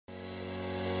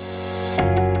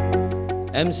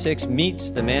M6 meets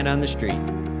the man on the street.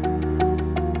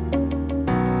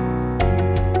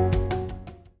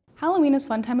 Halloween is a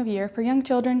fun time of year for young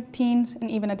children, teens, and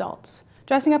even adults.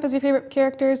 Dressing up as your favorite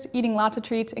characters, eating lots of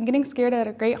treats, and getting scared at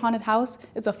a great haunted house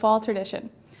is a fall tradition.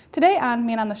 Today on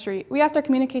Man on the Street, we asked our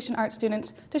communication arts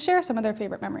students to share some of their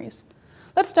favorite memories.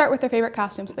 Let's start with their favorite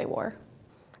costumes they wore.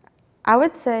 I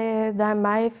would say that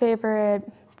my favorite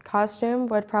costume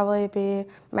would probably be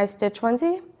my Stitch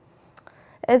onesie.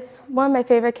 It's one of my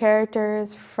favorite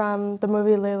characters from the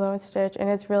movie Lilo and Stitch, and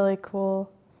it's really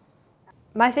cool.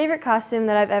 My favorite costume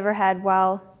that I've ever had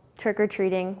while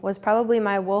trick-or-treating was probably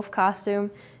my wolf costume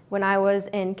when I was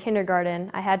in kindergarten.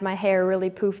 I had my hair really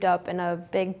poofed up in a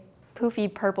big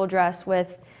poofy purple dress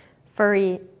with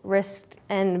furry wrist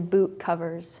and boot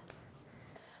covers.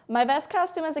 My best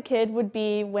costume as a kid would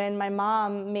be when my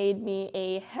mom made me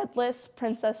a headless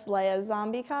Princess Leia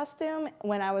zombie costume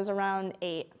when I was around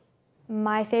 8.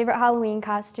 My favorite Halloween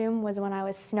costume was when I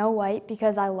was Snow White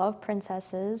because I love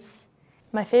princesses.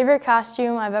 My favorite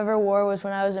costume I've ever wore was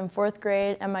when I was in 4th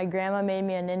grade and my grandma made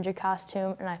me a ninja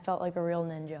costume and I felt like a real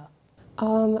ninja.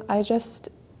 I dressed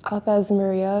up as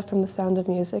Maria from The Sound of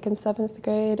Music in 7th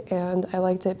grade, and I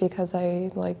liked it because I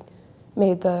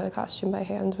made the costume by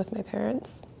hand with my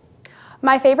parents.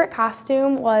 My favorite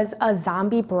costume was a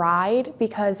zombie bride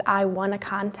because I won a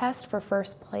contest for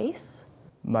first place.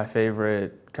 My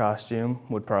favorite costume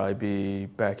would probably be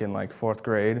back in 4th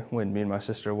grade when me and my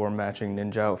sister wore matching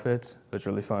ninja outfits. It was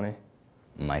really funny.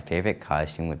 My favorite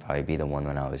costume would probably be the one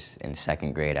when I was in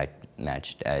 2nd grade. I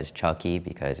matched as Chucky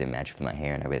because it matched with my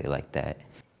hair and I really liked that.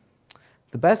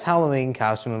 The best Halloween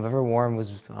costume I've ever worn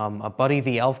was a Buddy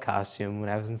the Elf costume when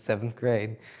I was in 7th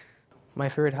grade. My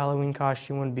favorite Halloween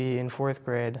costume would be in 4th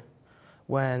grade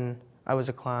when I was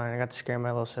a clown and I got to scare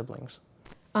my little siblings.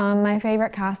 My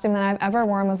favorite costume that I've ever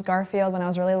worn was Garfield when I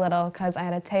was really little because I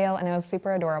had a tail and it was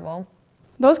super adorable.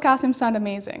 Those costumes sound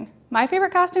amazing. My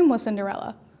favorite costume was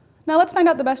Cinderella. Now let's find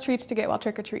out the best treats to get while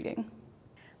trick-or-treating.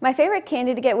 My favorite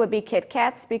candy to get would be Kit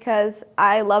Kats because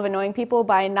I love annoying people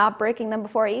by not breaking them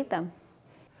before I eat them.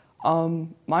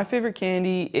 My favorite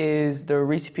candy is the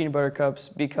Reese's Peanut Butter Cups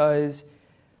because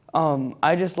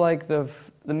I just like the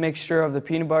mixture of the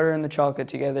peanut butter and the chocolate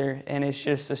together, and it's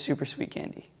just a super sweet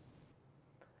candy.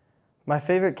 My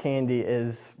favorite candy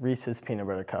is Reese's Peanut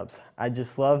Butter Cups. I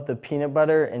just love the peanut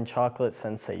butter and chocolate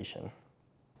sensation.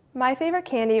 My favorite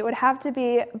candy would have to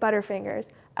be Butterfingers.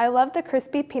 I love the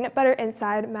crispy peanut butter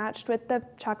inside matched with the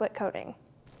chocolate coating.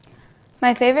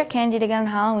 My favorite candy to get on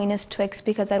Halloween is Twix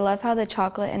because I love how the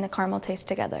chocolate and the caramel taste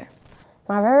together.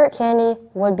 My favorite candy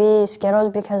would be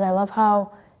Skittles because I love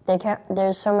how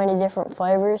there's so many different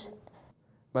flavors.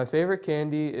 My favorite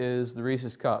candy is the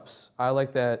Reese's Cups. I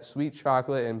like that sweet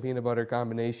chocolate and peanut butter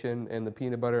combination, and the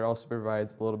peanut butter also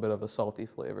provides a little bit of a salty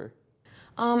flavor.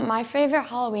 My favorite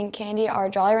Halloween candy are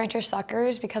Jolly Rancher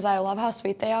Suckers because I love how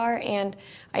sweet they are, and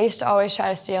I used to always try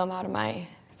to steal them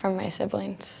from my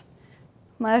siblings.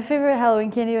 My favorite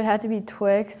Halloween candy would have to be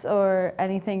Twix or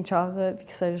anything chocolate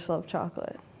because I just love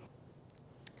chocolate.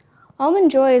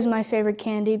 Almond Joy is my favorite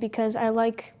candy because I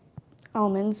like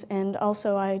almonds and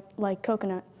also I like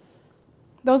coconut.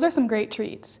 Those are some great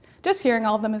treats. Just hearing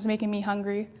all of them is making me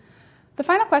hungry. The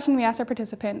final question we asked our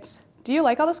participants: do you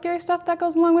like all the scary stuff that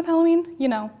goes along with Halloween? You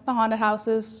know, the haunted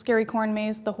houses, scary corn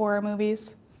maze, the horror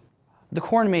movies. The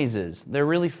corn mazes, they're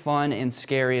really fun and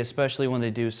scary, especially when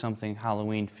they do something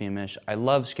Halloween-themish. I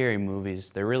love scary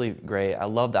movies. They're really great. I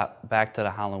love that Back to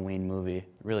the Halloween movie.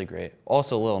 Really great.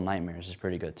 Also, Little Nightmares is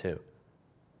pretty good too.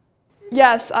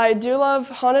 Yes, I do love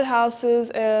haunted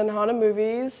houses and haunted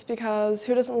movies because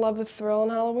who doesn't love the thrill in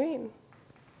Halloween?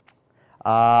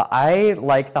 I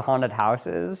like the haunted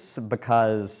houses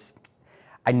because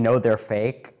I know they're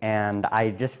fake, and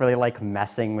I just really like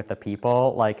messing with the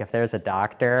people. Like if there's a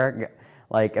doctor,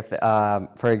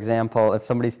 for example, if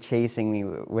somebody's chasing me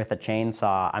with a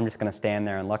chainsaw, I'm just gonna stand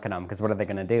there and look at them because what are they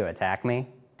gonna do, attack me?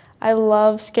 I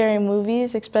love scary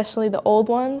movies, especially the old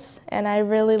ones, and I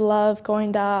really love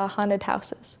going to haunted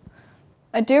houses.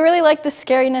 I do really like the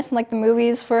scariness in the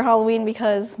movies for Halloween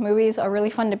because movies are really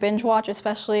fun to binge watch,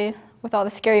 especially with all the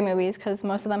scary movies because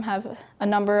most of them have a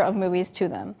number of movies to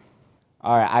them.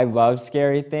 All right, I love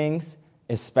scary things,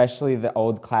 especially the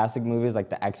old classic movies like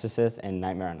The Exorcist and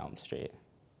Nightmare on Elm Street.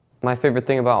 My favorite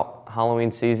thing about Halloween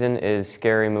season is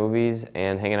scary movies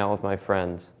and hanging out with my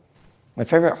friends. My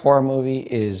favorite horror movie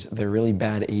is the really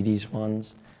bad 80s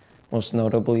ones, most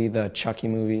notably the Chucky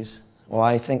movies. Well,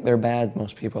 I think they're bad,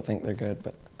 most people think they're good,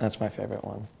 but that's my favorite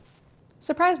one.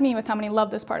 Surprised me with how many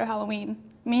love this part of Halloween.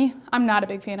 Me, I'm not a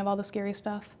big fan of all the scary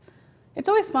stuff. It's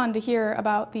always fun to hear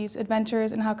about these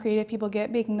adventures and how creative people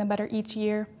get, making them better each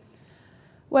year.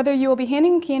 Whether you will be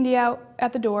handing candy out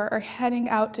at the door or heading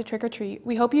out to trick or treat,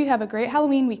 we hope you have a great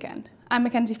Halloween weekend. I'm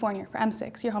Mackenzie Fournier for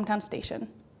M6, your hometown station.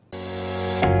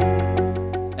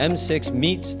 M6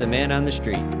 meets the man on the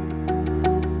street.